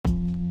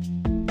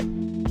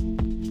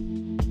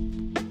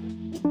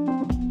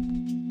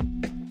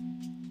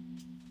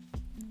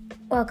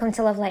Welcome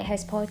to Love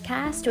Lighthouse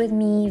Podcast with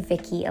me,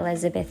 Vicky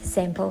Elizabeth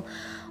Semple.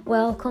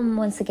 Welcome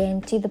once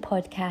again to the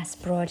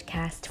podcast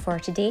broadcast for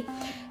today.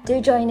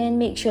 Do join in,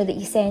 make sure that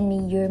you send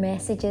me your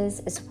messages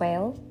as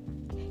well.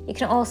 You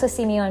can also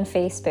see me on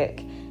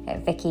Facebook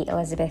at Vicky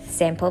Elizabeth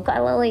Semple. I've got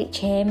a little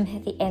HM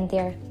at the end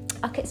there.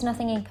 Okay, it's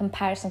nothing in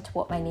comparison to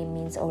what my name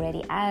means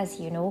already, as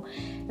you know.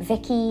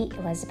 Vicky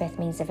Elizabeth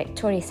means the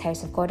victorious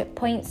house of God. It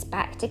points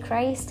back to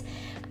Christ.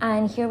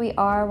 And here we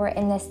are, we're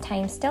in this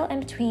time still in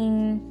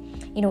between,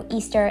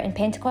 Easter and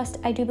Pentecost,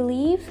 I do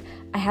believe.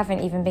 I haven't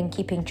even been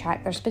keeping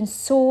track. There's been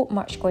so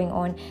much going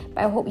on,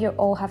 but I hope you're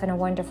all having a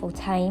wonderful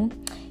time.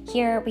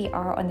 Here we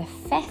are on the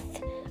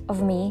 5th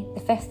of May, the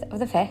 5th of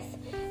the 5th,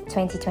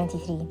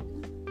 2023.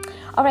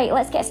 All right,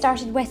 let's get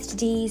started with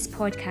today's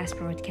podcast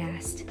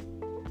broadcast.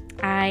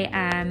 I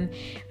am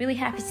really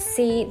happy to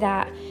say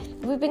that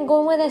we've been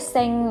going with this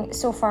thing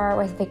so far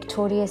with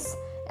victorious,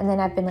 and then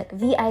I've been like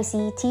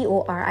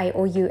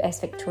VICTORIOUS,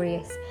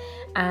 victorious.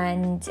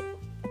 And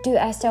do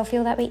I still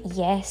feel that way?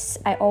 Yes,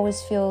 I always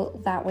feel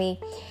that way,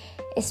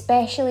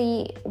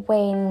 especially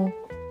when,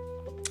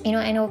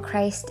 I know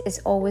Christ is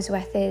always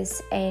with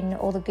us in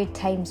all the good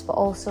times, but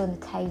also in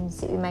the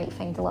times that we might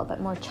find a little bit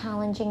more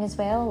challenging as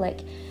well.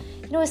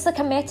 It's like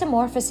a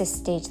metamorphosis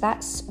stage.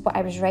 That's what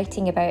I was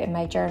writing about in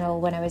my journal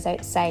when I was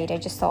outside. I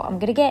just thought, I'm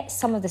going to get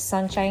some of the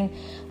sunshine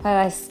while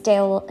I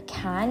still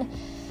can.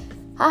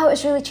 It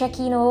was really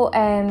tricky,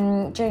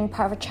 during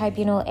part of a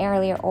tribunal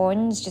earlier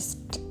on, just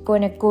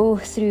going to go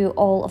through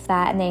all of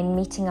that and then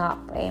meeting up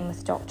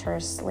with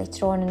doctors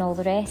later on and all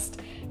the rest.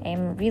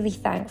 I'm really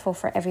thankful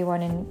for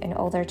everyone and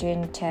all they're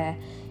doing to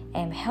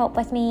help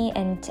with me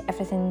and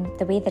everything,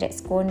 the way that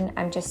it's going.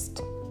 I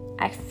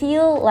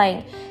feel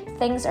like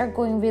things are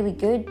going really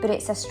good, but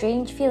it's a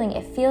strange feeling.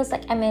 It feels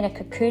like I'm in a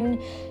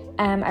cocoon.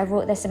 I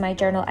wrote this in my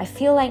journal. I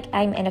feel like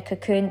I'm in a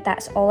cocoon.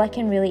 That's all I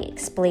can really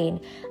explain.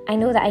 I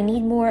know that I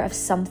need more of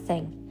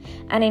something.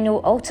 And I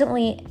know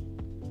ultimately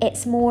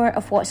it's more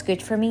of what's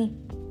good for me.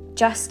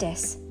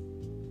 Justice.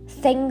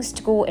 Things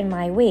to go in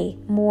my way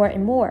more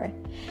and more.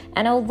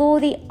 And although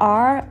they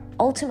are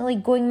ultimately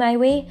going my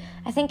way,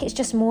 I think it's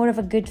just more of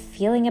a good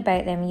feeling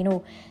about them.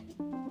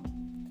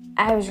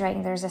 I was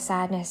writing, there's a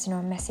sadness,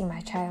 I'm missing my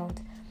child.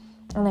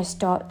 And I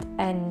stopped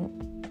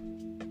and,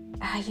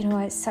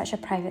 it's such a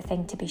private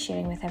thing to be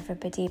sharing with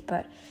everybody,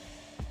 but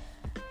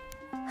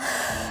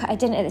I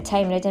didn't at the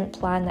time, and I didn't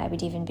plan that I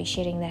would even be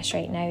sharing this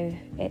right now.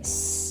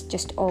 It's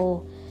just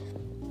all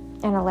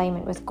in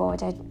alignment with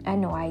God. I had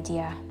no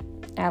idea.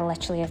 I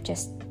literally have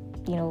just,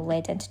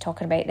 led into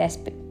talking about this,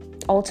 but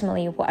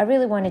ultimately what I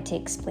really wanted to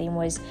explain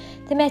was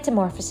the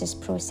metamorphosis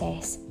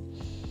process.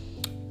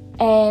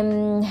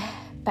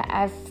 But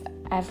I've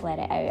let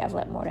it out. I've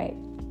let more out.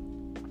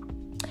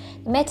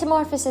 The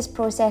metamorphosis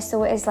process,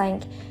 though, is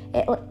like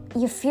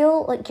you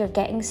feel like you're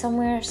getting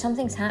somewhere.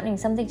 Something's happening.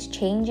 Something's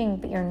changing,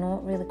 but you're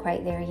not really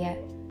quite there yet.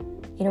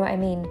 You know what I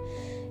mean?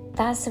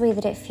 That's the way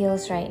that it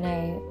feels right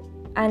now.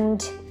 And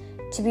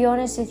to be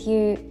honest with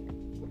you,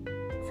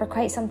 for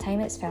quite some time,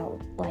 it's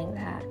felt like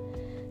that.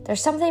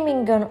 There's something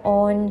been going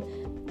on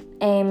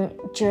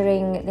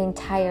during the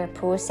entire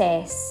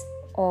process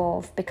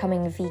of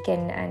becoming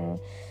vegan,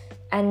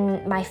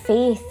 and my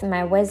faith,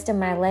 my wisdom,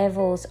 my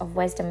levels of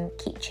wisdom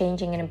keep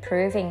changing and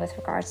improving with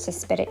regards to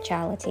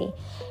spirituality.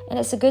 And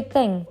it's a good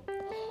thing.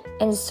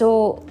 And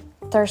so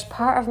there's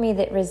part of me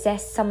that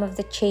resists some of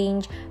the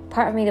change,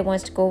 part of me that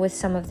wants to go with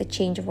some of the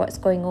change of what's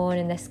going on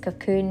in this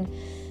cocoon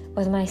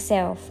with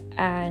myself.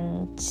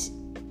 And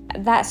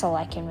that's all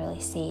I can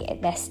really say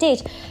at this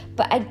stage.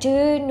 But I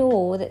do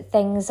know that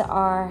things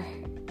are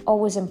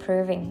always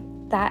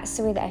improving. That's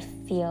the way that I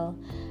feel.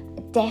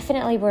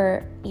 Definitely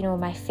where,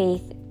 my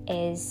faith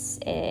is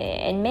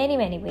in many,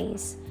 many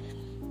ways,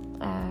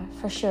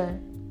 for sure.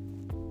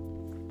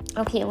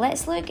 Okay,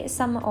 let's look at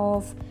some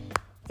of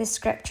the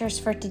scriptures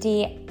for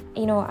today.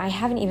 I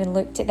haven't even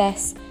looked at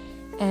this.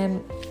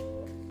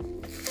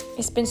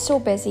 It's been so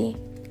busy.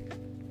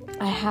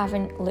 I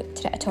haven't looked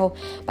at it at all.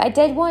 But I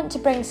did want to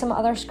bring some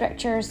other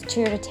scriptures to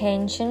your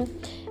attention.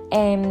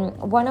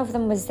 One of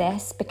them was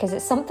this, because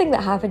it's something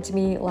that happened to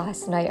me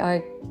last night.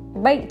 I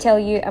might tell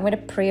you, I'm going to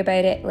pray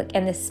about it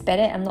in the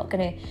spirit. I'm not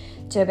going to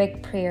do a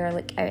big prayer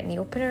out in the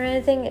open or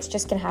anything. It's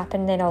just going to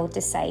happen, then I'll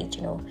decide,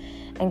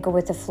 and go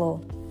with the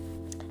flow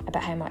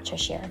about how much I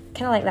share.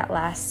 Kind of like that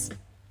last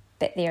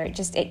bit there.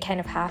 It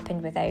kind of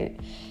happened without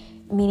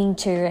meaning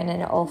to, and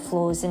then it all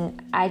flows,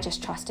 and I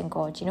just trust in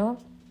God,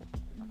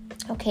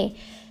 Okay,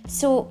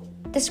 so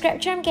the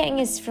scripture I'm getting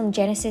is from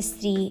Genesis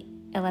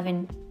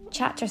 3:11,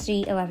 chapter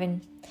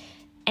 3:11,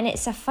 and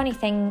it's a funny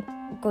thing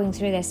going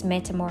through this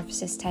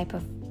metamorphosis type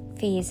of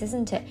phase,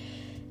 isn't it?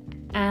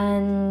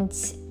 And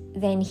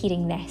then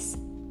hearing this,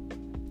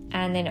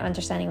 and then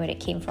understanding where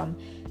it came from.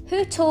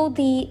 Who told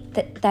thee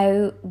that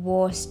thou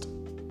wast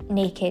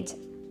naked?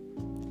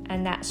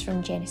 And that's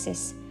from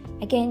Genesis,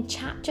 again,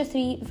 chapter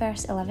 3,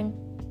 verse 11.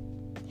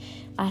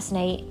 Last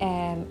night,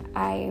 I'm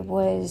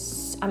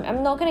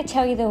not going to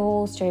tell you the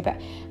whole story,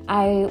 but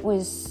I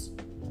was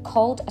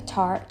called a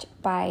tart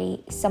by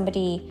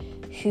somebody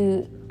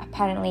who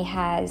apparently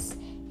has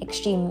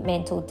extreme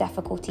mental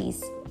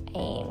difficulties,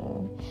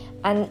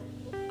 and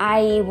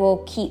I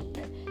will keep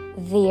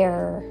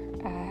their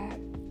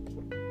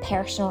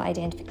personal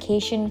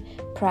identification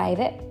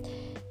private,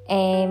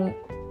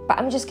 but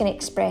I'm just going to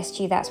express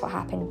to you that's what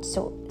happened.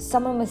 So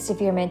someone with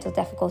severe mental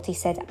difficulty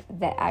said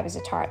that I was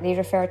a tart. They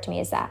referred to me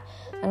as that.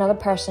 Another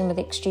person with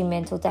extreme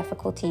mental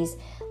difficulties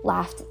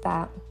laughed at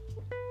that.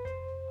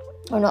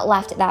 Or not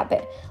laughed at that,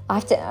 but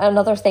laughed at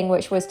another thing,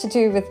 which was to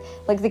do with,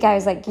 like, the guy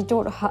was like, you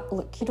don't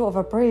have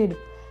a brain.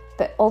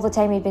 But all the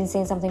time he'd been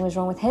saying something was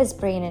wrong with his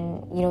brain,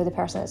 and, you know, the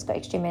person that's got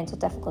extreme mental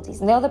difficulties.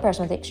 And the other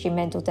person with extreme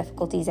mental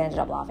difficulties ended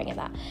up laughing at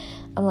that.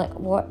 I'm like,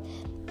 what?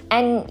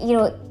 And, you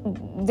know,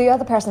 the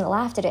other person that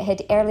laughed at it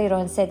had earlier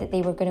on said that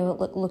they were going to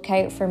look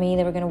out for me,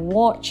 they were going to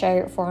watch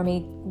out for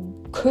me.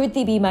 Could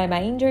they be my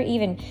minder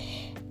even?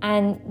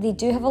 And they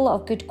do have a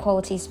lot of good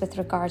qualities with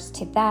regards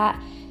to that.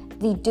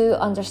 They do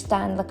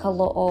understand, like, a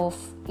lot of,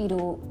 you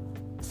know,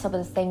 some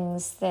of the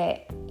things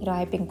that, you know,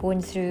 I've been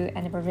going through,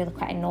 and they were really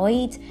quite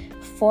annoyed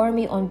for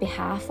me on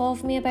behalf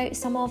of me about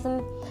some of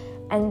them.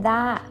 And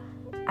that,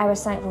 I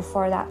was thankful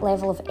for that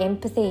level of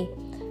empathy.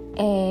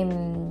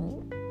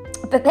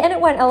 But then it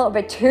went a little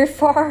bit too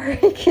far,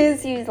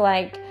 because he was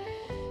like,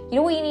 you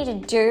know what you need to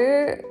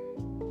do?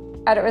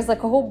 And it was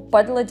like a whole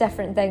bundle of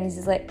different things.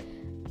 It's like,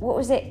 what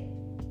was it?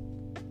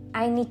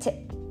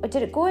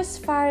 Did it go as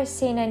far as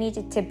saying I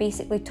needed to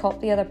basically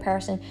top the other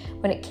person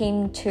when it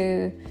came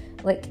to,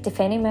 like,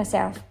 defending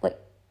myself? Like,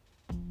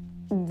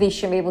 they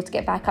shouldn't be able to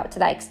get back up to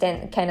that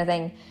extent, kind of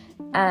thing.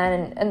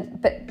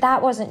 But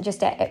that wasn't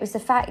just it. It was the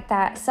fact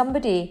that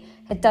somebody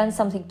had done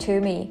something to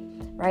me,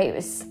 right? It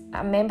was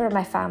a member of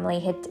my family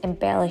had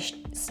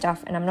embellished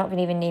stuff, and I'm not going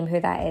to even name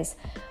who that is.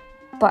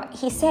 But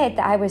he said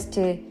that I was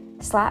to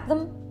slap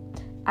them,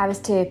 I was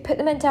to put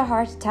them into a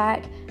heart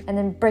attack, and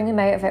then bring them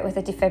out of it with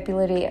a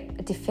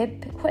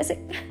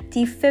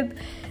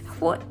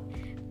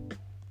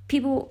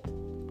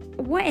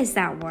what is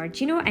that word?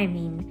 Do you know what I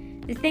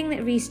mean? The thing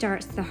that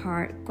restarts the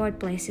heart. God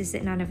bless us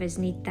that none of us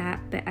need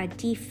that, but a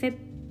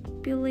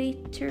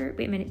defibrillator.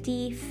 Wait a minute,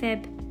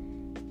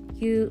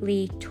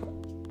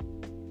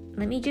 defibrillator.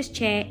 Let me just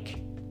check.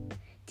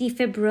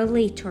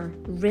 Defibrillator.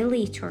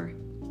 Relator.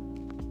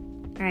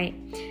 Right.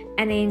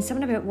 And then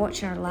something about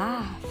watching her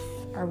laugh,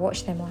 or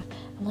watch them laugh.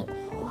 I'm like,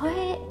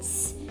 what?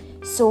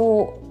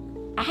 So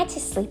I had to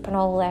sleep and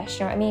all this,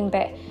 you know what I mean?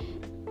 But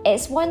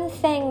it's one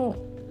thing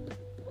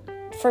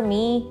for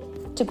me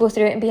to go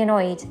through it and be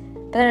annoyed,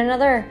 but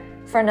then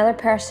for another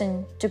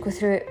person to go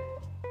through it,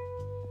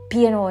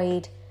 be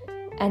annoyed,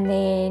 and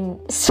then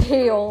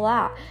say all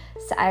that.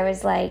 So I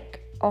was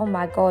like, oh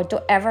my God,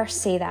 don't ever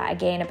say that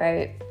again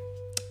about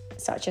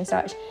such and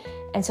such.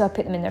 And so I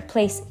put them in their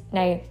place.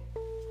 Now,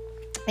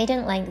 they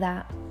didn't like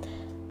that.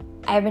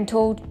 I've been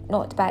told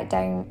not to back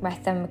down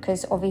with them,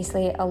 because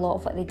obviously a lot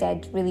of what they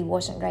did really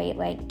wasn't right.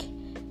 Like,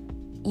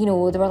 you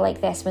know, they were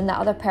like this. When that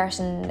other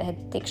person that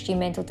had the extreme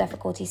mental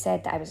difficulty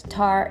said that I was a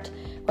tart,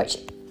 which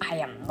I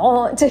am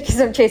not, because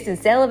I'm chaste and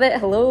celibate.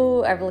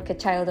 Hello, I'm like a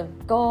child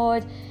of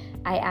God.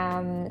 I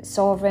am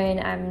sovereign.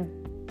 I'm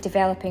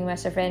developing my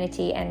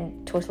sovereignty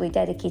and totally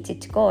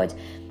dedicated to God.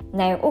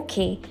 Now,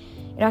 okay,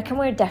 you know, I can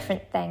wear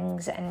different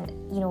things, and,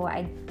 you know,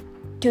 I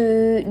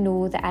do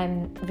know that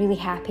I'm really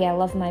happy. I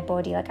love my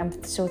body. Like, I'm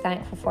so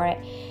thankful for it.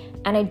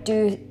 And I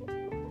do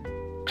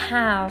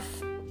have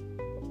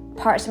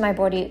parts of my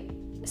body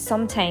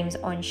sometimes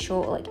on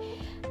show. Like,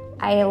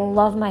 I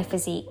love my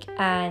physique,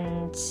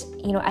 and,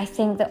 you know, I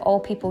think that all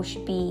people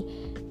should be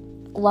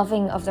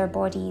loving of their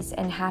bodies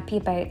and happy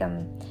about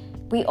them.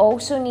 We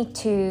also need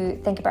to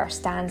think about our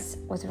stance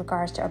with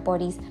regards to our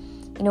bodies.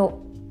 You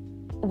know,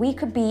 we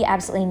could be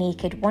absolutely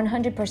naked,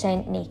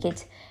 100%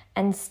 naked,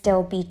 and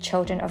still be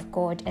children of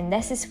God. And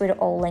this is where it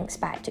all links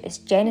back to. It's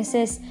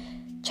Genesis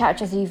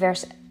chapter 3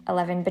 verse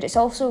 11, but it's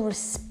also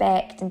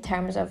respect in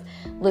terms of,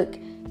 look,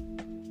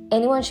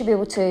 anyone should be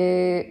able to,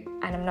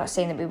 and I'm not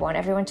saying that we want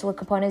everyone to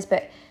look upon us,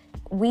 but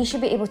we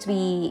should be able to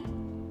be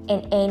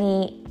in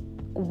any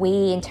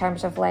way in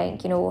terms of,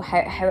 like, you know,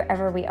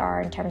 however we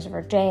are in terms of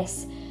our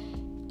dress.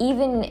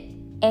 Even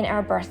in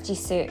our birthday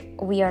suit,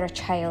 we are a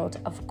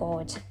child of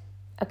God.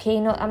 Okay,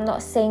 I'm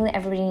not saying that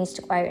everybody needs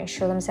to go out and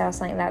show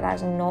themselves like that.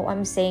 That's not what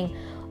I'm saying.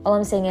 All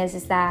I'm saying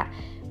is that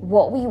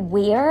what we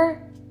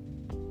wear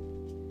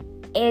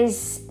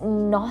is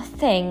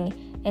nothing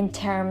in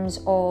terms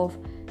of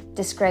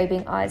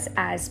describing us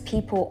as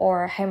people,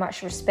 or how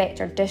much respect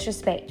or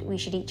disrespect we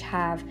should each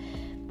have.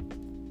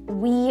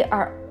 We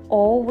are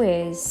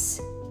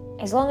always,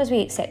 as long as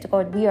we accept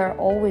God, we are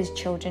always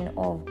children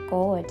of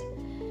God,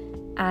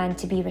 and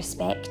to be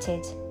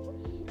respected.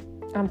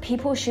 And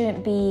people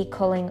shouldn't be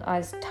calling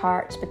us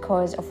tarts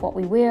because of what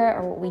we wear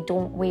or what we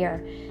don't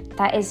wear.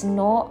 That is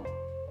not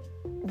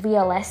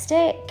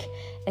realistic.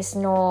 It's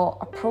not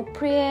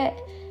appropriate.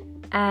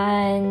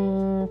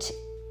 And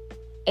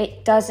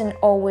it doesn't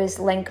always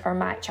link or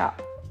match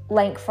up.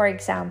 Like, for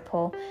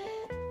example,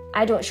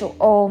 I don't show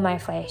all my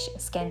flesh and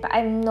skin, but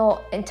I'm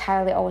not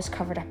entirely always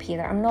covered up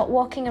either. I'm not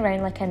walking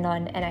around like a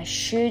nun, and I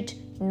should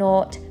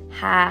not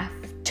have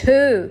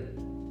too.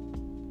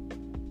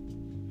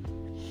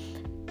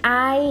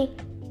 I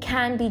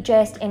can be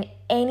dressed in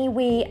any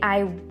way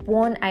I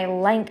want, I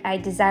like, I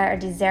desire, or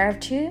deserve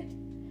to,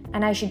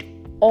 and I should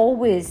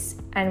always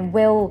and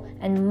will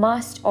and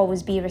must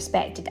always be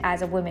respected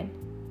as a woman.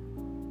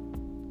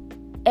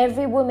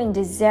 Every woman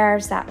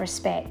deserves that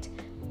respect.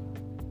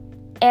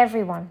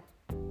 Everyone.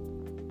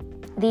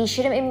 They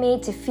shouldn't be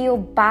made to feel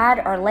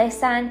bad or less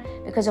than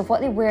because of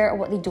what they wear or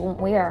what they don't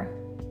wear.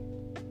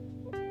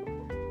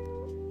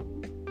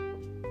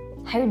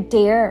 How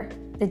dare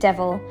the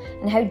devil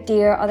and how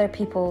dare other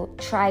people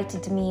try to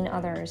demean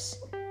others,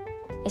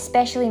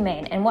 especially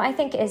men. And what I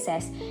think is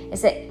this,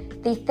 is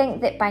that they think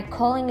that by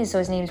calling us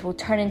those names will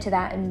turn into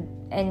that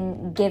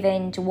and give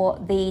in to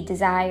what they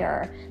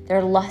desire,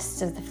 their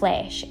lusts of the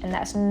flesh, and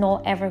that's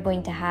not ever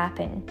going to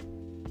happen.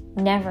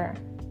 Never.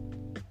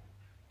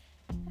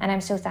 And I'm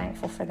so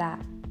thankful for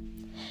that.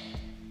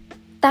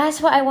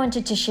 That's what I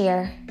wanted to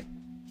share.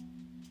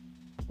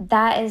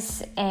 That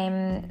is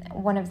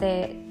one of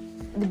the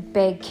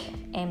big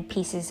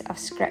pieces of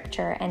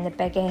scripture and the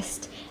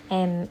biggest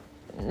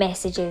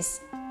messages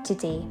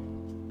today.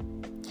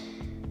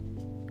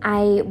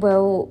 I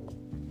will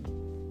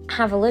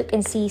have a look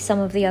and see some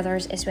of the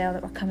others as well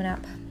that were coming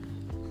up.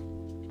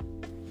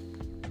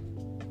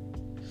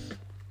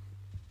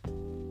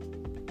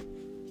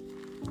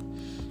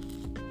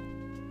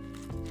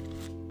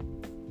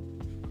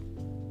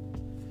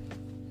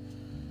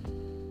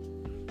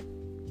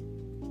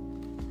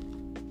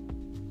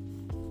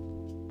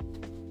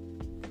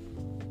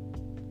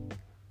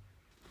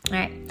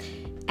 Alright,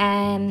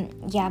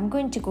 I'm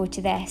going to go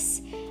to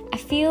this. I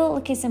feel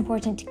like it's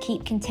important to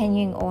keep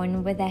continuing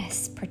on with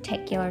this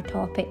particular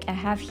topic I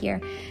have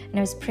here, and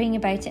I was praying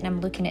about it and I'm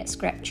looking at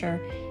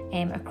scripture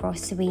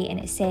across the way, and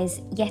it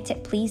says, "Yet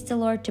it pleased the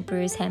Lord to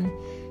bruise him.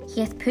 He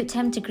hath put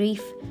him to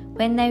grief.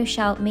 When thou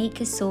shalt make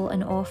his soul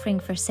an offering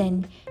for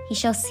sin, he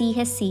shall see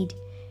his seed.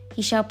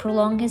 He shall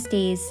prolong his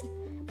days,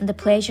 and the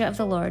pleasure of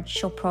the Lord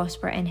shall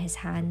prosper in his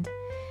hand.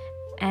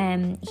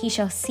 He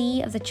shall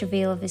see of the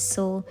travail of his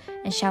soul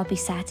and shall be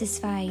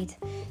satisfied."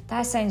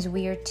 That sounds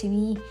weird to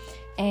me,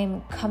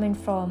 coming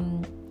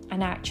from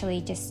and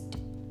actually just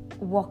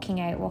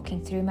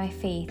walking through my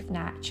faith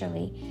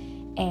naturally.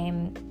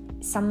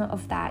 Some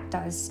of that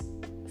does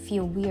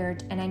feel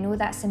weird, and I know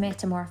that's a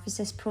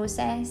metamorphosis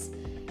process.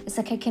 It's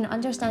like I can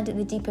understand it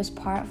the deepest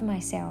part of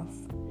myself,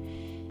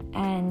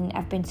 and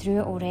I've been through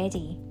it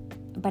already.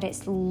 But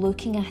it's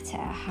looking at it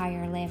at a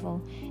higher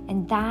level,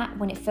 and that,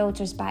 when it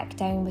filters back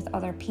down with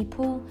other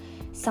people,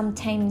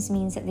 sometimes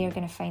means that they're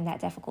going to find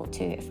that difficult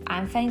too. If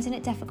I'm finding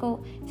it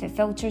difficult, if it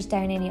filters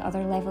down any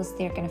other levels,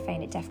 they're going to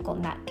find it difficult,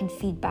 and that can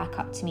feed back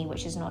up to me,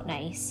 which is not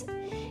nice.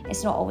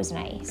 It's not always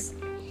nice,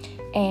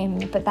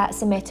 but that's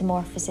the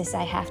metamorphosis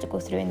I have to go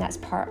through, and that's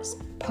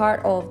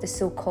part of the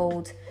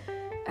so-called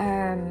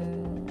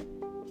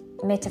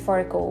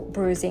metaphorical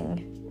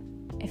bruising,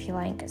 if you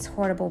like. It's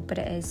horrible, but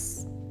it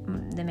is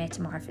the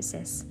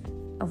metamorphosis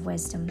of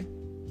wisdom.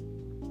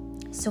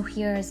 So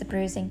here is the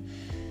bruising,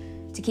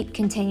 to keep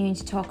continuing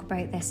to talk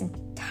about this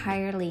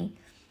entirely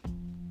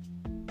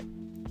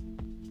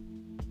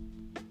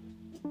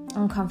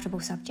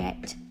uncomfortable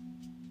subject.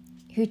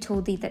 Who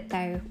told thee that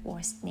thou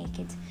wast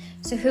naked?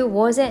 So who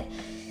was it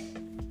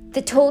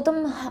that told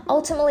them?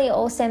 Ultimately, it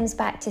all stems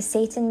back to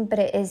Satan, but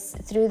it is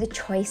through the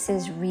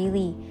choices,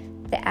 really,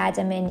 that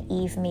Adam and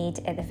Eve made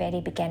at the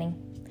very beginning.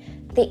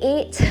 They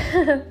ate,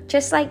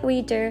 just like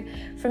we do,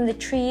 from the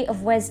tree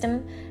of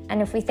wisdom.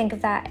 And if we think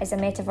of that as a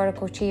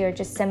metaphorical tree or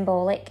just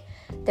symbolic,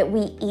 that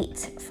we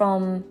eat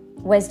from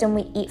wisdom,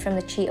 we eat from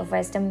the tree of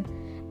wisdom.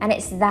 And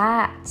it's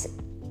that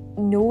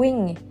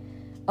knowing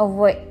of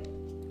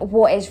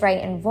what is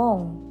right and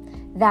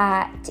wrong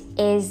that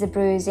is the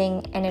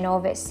bruising in and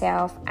of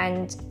itself.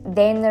 And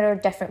then there are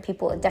different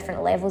people at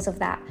different levels of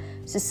that.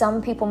 So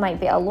some people might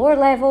be at a lower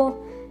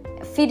level,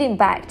 feeding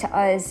back to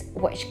us,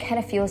 which kind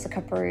of feels like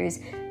a bruise,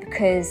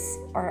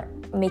 or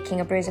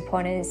making a bruise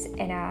upon us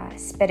in a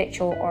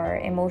spiritual or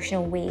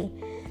emotional way.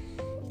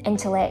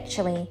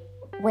 Intellectually,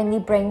 when they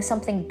bring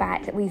something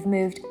back that we've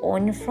moved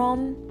on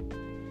from,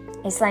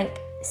 it's like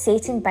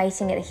Satan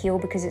biting at the heel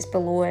because it's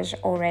below us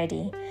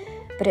already.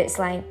 But it's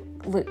like,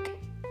 look,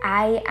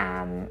 I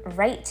am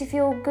right to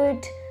feel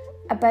good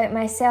about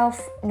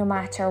myself no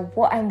matter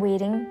what I'm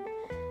wearing.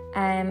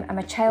 I'm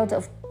a child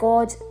of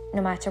God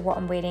no matter what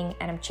I'm wearing,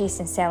 and I'm chaste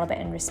and celibate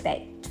and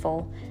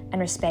respectful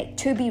and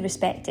to be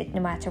respected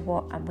no matter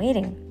what I'm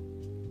wearing.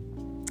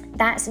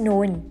 That's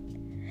known.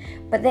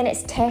 But then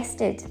it's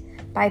tested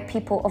by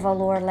people of a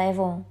lower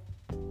level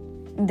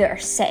that are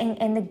sitting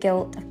in the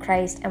guilt of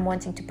Christ and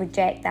wanting to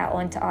project that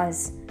onto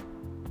us.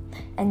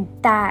 And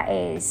that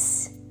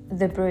is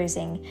the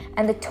bruising.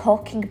 And the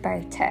talking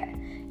about it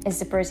is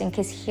the bruising,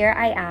 because here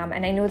I am,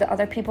 and I know that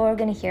other people are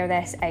going to hear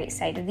this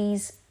outside of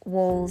these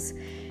walls,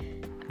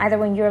 either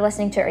when you're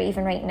listening to it or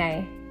even right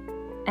now.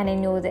 And I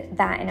know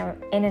that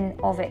in and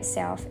of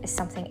itself is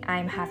something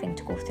I'm having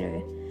to go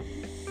through.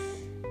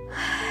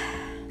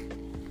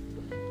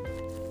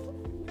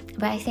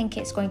 But I think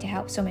it's going to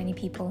help so many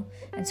people,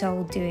 and so I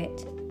will do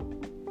it.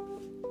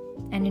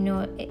 And I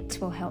know it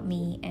will help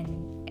me,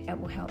 and it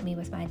will help me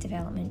with my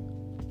development.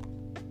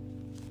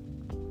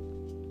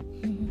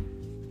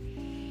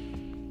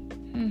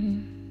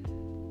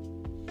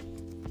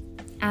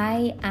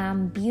 I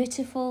am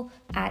beautiful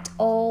at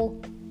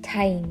all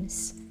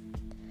times.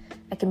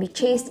 I can be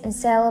chaste and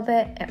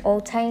celibate at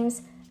all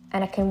times,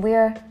 and I can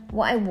wear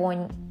what I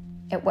want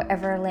at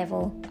whatever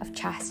level of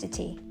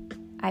chastity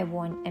I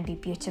want, and be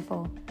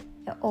beautiful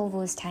at all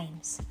those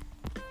times.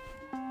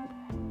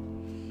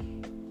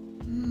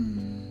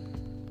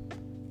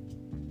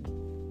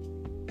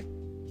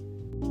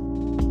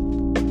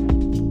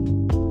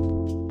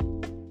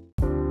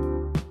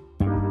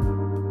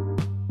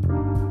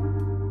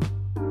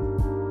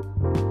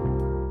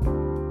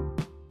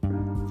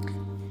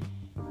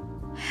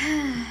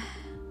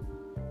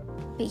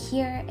 But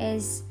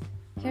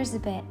here's the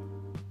bit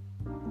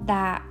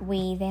that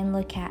we then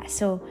look at.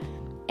 So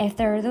if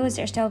there are those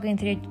that are still going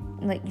through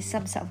like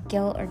some sort of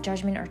guilt or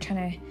judgment, or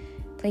trying to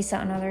place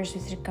that on others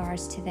with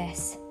regards to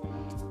this,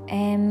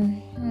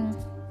 it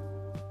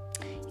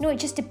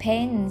just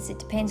depends. It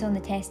depends on the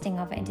testing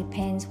of it. It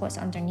depends what's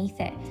underneath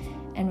it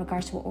in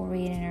regards to what we're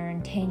reading and our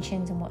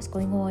intentions and what's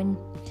going on.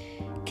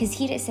 Because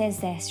here it says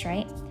this,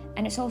 right?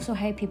 And it's also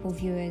how people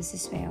view us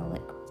as well.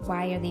 Like,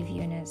 why are they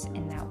viewing us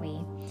in that way?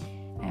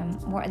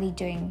 What are they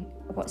doing?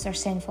 What's their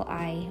sinful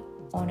eye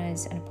on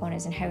us and upon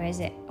us, and how is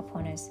it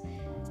upon us?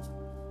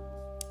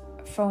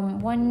 From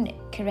 1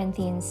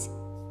 Corinthians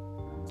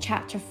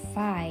chapter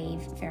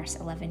 5, verse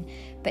 11.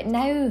 But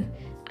now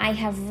I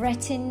have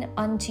written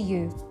unto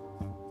you,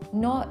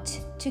 not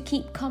to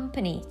keep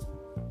company,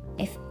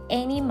 if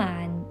any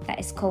man that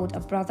is called a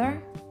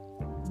brother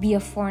be a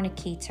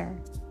fornicator,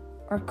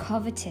 or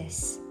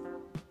covetous,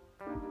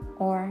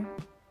 or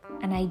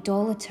an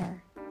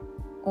idolater,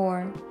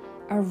 or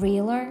a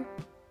railer,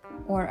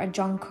 or a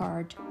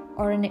drunkard,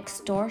 or an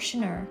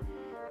extortioner.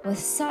 With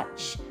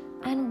such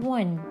an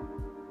one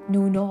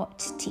know not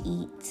to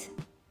eat.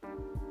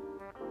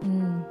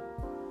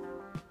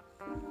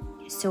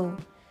 So,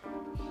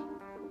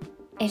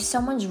 if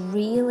someone's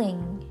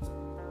railing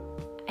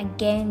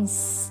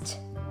against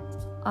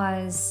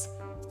us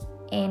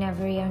in a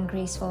very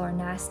ungraceful or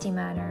nasty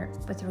manner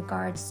with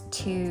regards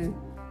to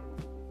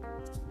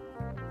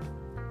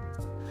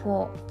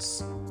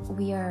what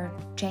we are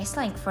dressed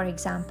like, for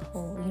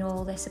example,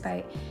 all this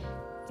about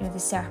the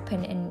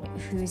serpent and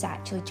who's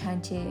actually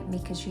trying to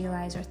make us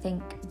realise or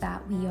think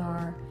that we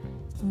are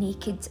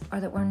naked, or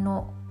that we're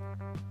not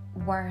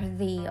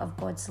worthy of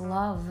God's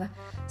love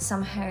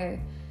somehow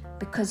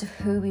because of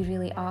who we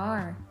really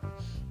are,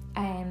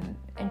 and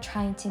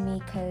trying to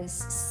make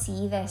us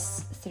see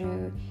this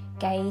through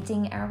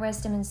guiding our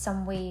wisdom in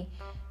some way.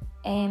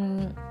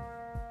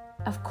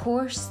 Of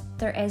course,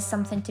 there is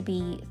something to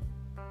be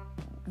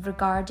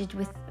regarded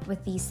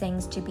with these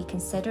things, to be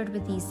considered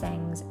with these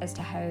things, as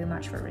to how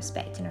much we're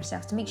respecting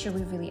ourselves, to make sure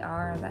we really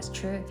are. That's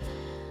true.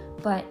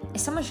 But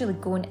if someone's really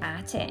going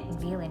at it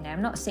and railing,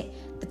 I'm not saying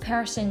the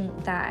person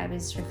that I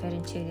was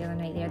referring to the other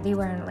night there, they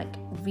weren't like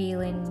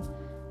railing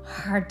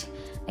hard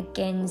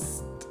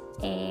against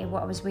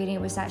what I was wearing.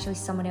 It was actually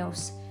someone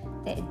else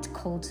that had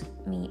called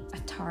me a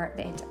tart,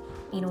 that had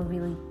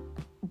really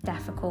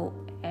difficult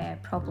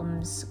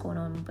problems going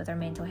on with their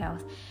mental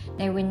health.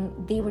 Now,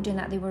 when they were doing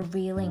that, they were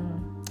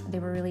railing, they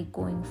were really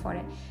going for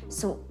it.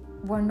 So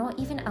we're not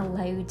even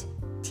allowed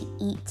to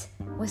eat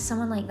with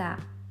someone like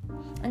that.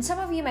 And some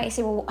of you might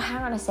say, well,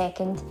 hang on a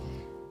second.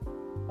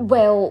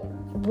 Well,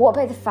 what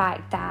about the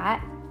fact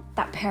that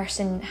that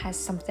person has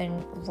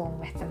something wrong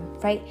with them,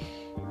 right?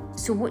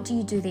 So what do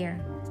you do there?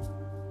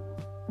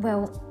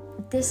 Well,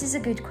 this is a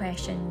good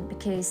question,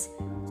 because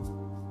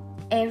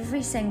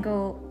every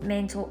single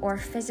mental or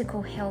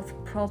physical health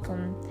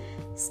problem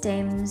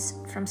stems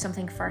from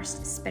something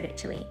first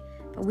spiritually.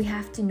 But we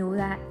have to know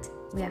that.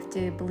 We have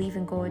to believe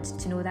in God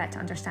to know that, to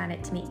understand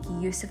it, to make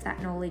use of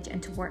that knowledge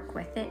and to work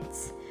with it,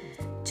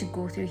 to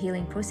go through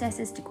healing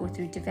processes, to go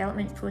through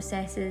development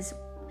processes,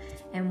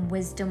 and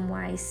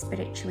wisdom-wise,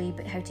 spiritually,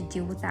 but how to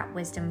deal with that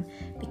wisdom,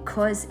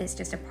 because it's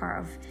just a part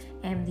of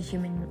the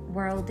human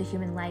world, the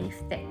human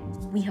life, that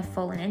we have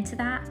fallen into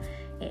that.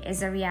 It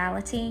is a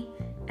reality,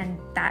 and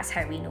that's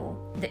how we know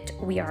that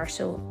we are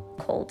so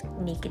called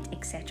naked,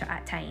 etc.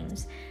 at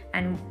times,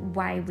 and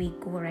why we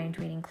go around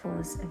wearing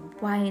clothes, and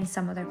why in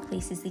some other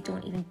places they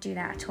don't even do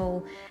that at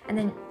all. And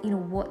then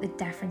what the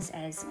difference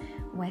is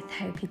with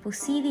how people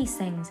see these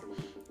things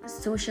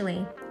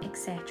socially,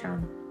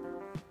 etc.,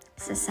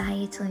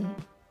 societally,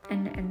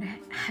 and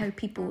how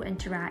people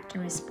interact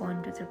and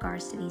respond with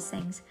regards to these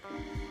things.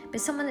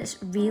 But someone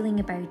that's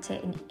railing about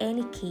it in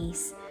any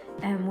case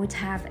would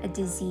have a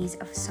disease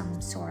of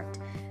some sort.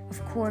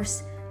 Of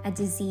course, a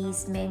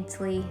disease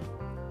mentally,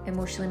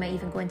 emotionally, might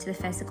even go into the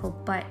physical,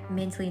 but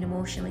mentally and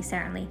emotionally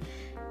certainly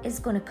is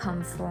going to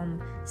come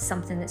from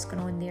something that's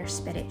going on there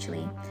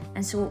spiritually.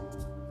 And so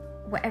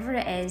whatever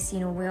it is,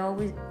 we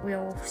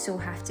also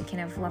have to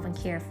kind of love and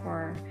care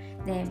for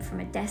them from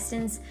a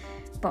distance,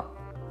 but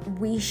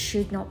we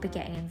should not be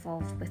getting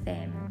involved with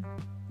them.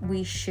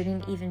 We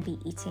shouldn't even be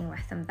eating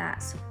with them.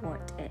 That's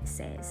what it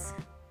says.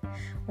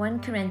 1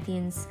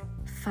 Corinthians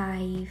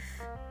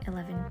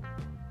 5:11.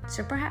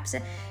 So perhaps,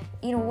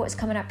 what's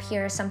coming up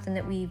here is something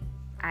that we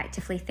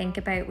actively think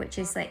about, which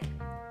is like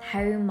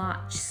how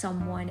much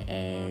someone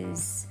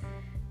is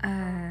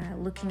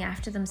looking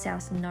after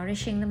themselves,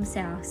 nourishing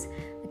themselves.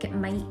 Like it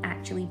might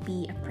actually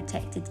be a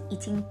protected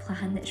eating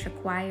plan that's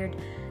required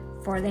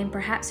for them.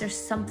 Perhaps there's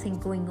something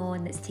going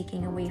on that's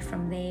taking away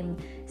from them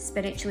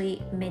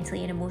spiritually,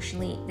 mentally and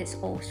emotionally, that's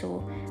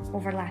also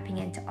overlapping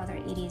into other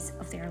areas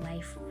of their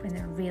life when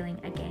they're railing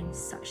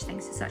against such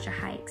things to such a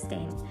high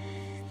extent.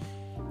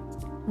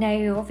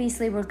 Now,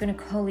 obviously, we're going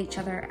to call each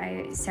other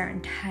out at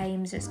certain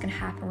times. It's going to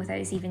happen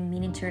without us even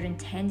meaning to or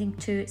intending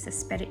to. It's a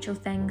spiritual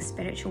thing,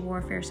 spiritual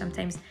warfare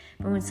sometimes.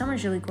 But when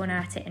someone's really going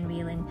at it and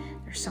railing,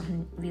 there's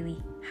something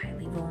really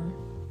highly wrong.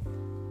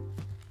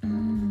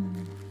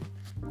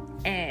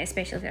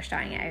 Especially if they're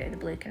starting it out of the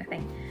blue kind of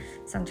thing.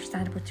 It's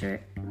understandable to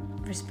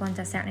respond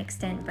to a certain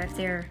extent, but if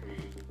they're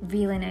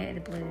railing out of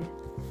the blue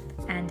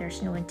and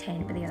there's no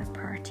intent by the other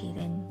party,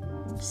 then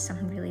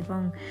something really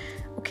wrong.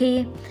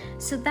 Okay,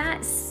 so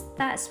that's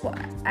what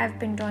I've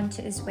been drawn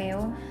to as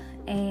well.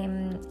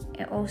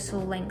 It also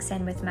links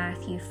in with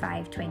Matthew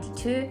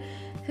 5:22.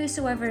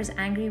 Whosoever is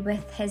angry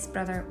with his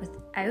brother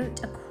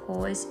without a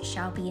cause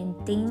shall be in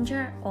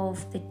danger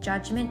of the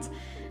judgment,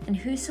 and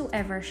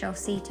whosoever shall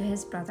say to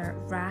his brother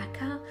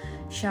Raka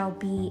shall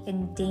be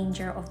in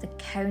danger of the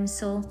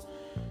council.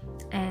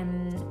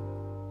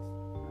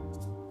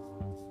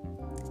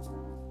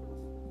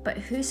 But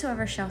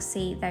whosoever shall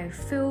say thou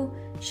fool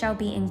shall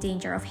be in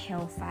danger of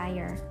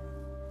hellfire.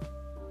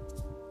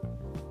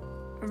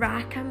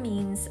 Raka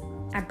means,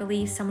 I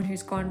believe, someone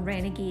who's gone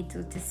renegade,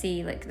 to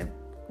say like the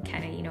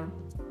kind of,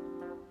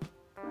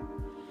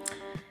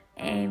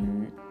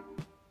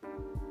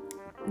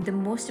 the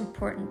most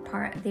important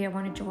part there I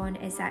want to draw on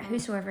is that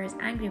whosoever is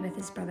angry with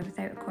his brother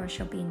without a cause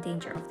shall be in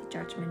danger of the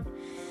judgment.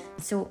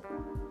 So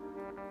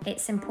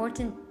it's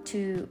important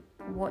to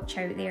watch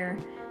out there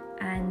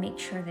and make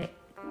sure that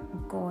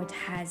God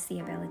has the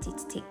ability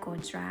to take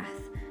God's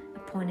wrath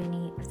upon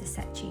any of the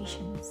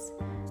situations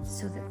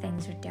so that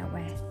things are dealt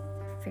with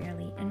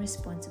fairly and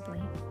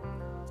responsibly.